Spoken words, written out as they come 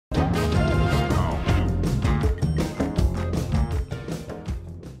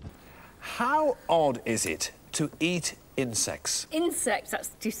How odd is it to eat insects? Insects? That's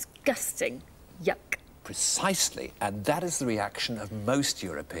disgusting. Yuck. Precisely, and that is the reaction of most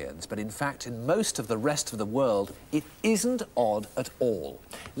Europeans. But in fact, in most of the rest of the world, it isn't odd at all.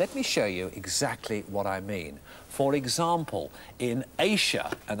 Let me show you exactly what I mean. For example, in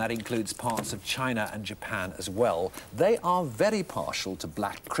Asia, and that includes parts of China and Japan as well, they are very partial to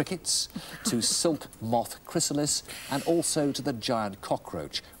black crickets, to silk moth chrysalis, and also to the giant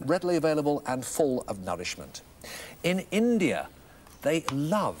cockroach, readily available and full of nourishment. In India, they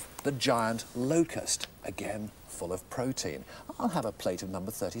love the giant locust, again, full of protein. I'll have a plate of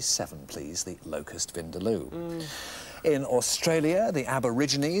number 37, please, the locust vindaloo. In Australia, the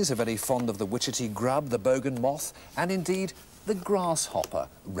Aborigines are very fond of the witchetty grub, the bogan moth, and indeed the grasshopper,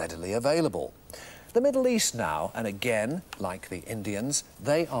 readily available. The Middle East now, and again, like the Indians,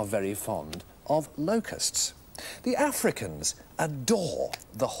 they are very fond of locusts. The Africans adore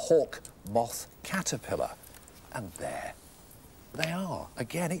the hawk moth caterpillar, and there they are.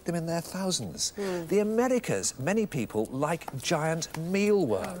 Again, eat them in their thousands. The Americas, many people like giant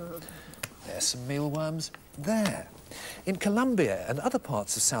mealworm. There's some mealworms there. In Colombia and other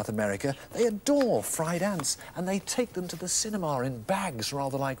parts of South America, they adore fried ants, and they take them to the cinema in bags,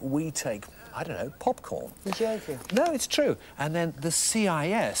 rather like we take, I don't know, popcorn. You're joking? No, it's true. And then the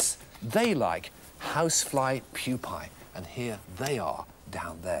CIS, they like housefly pupae, and here they are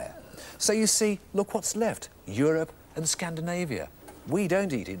down there. So you see, look what's left. Europe and Scandinavia. We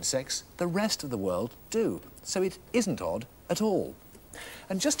don't eat insects, the rest of the world do. So it isn't odd at all.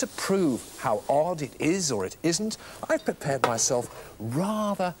 And just to prove how odd it is or it isn't, I've prepared myself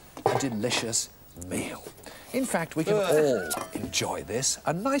rather a delicious meal. In fact, we can all enjoy this.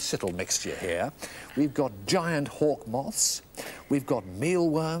 A nice little mixture here. We've got giant hawk moths, we've got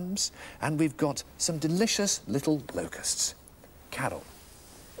mealworms, and we've got some delicious little locusts. Carol?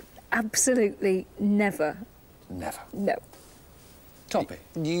 Absolutely never. Never. No. Toppy?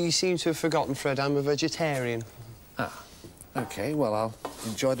 You seem to have forgotten, Fred, I'm a vegetarian. Ah, OK, well, I'll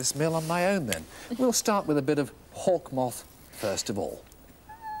enjoy this meal on my own, then. We'll start with a bit of hawk moth first of all.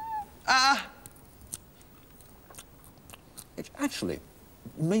 Ah! It's actually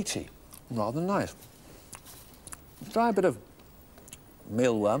meaty, rather nice. Try a bit of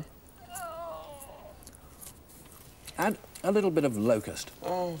mealworm. And a little bit of locust.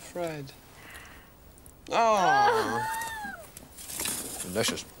 Oh, Fred. Oh.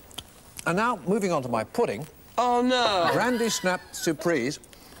 Delicious. And now, moving on to my pudding. Oh, no. Brandy snap surprise.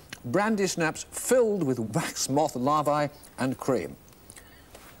 Brandy snaps filled with wax moth larvae and cream.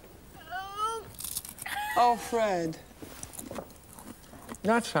 Oh, Fred.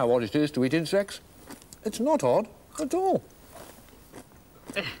 That's how odd it is to eat insects. It's not odd at all.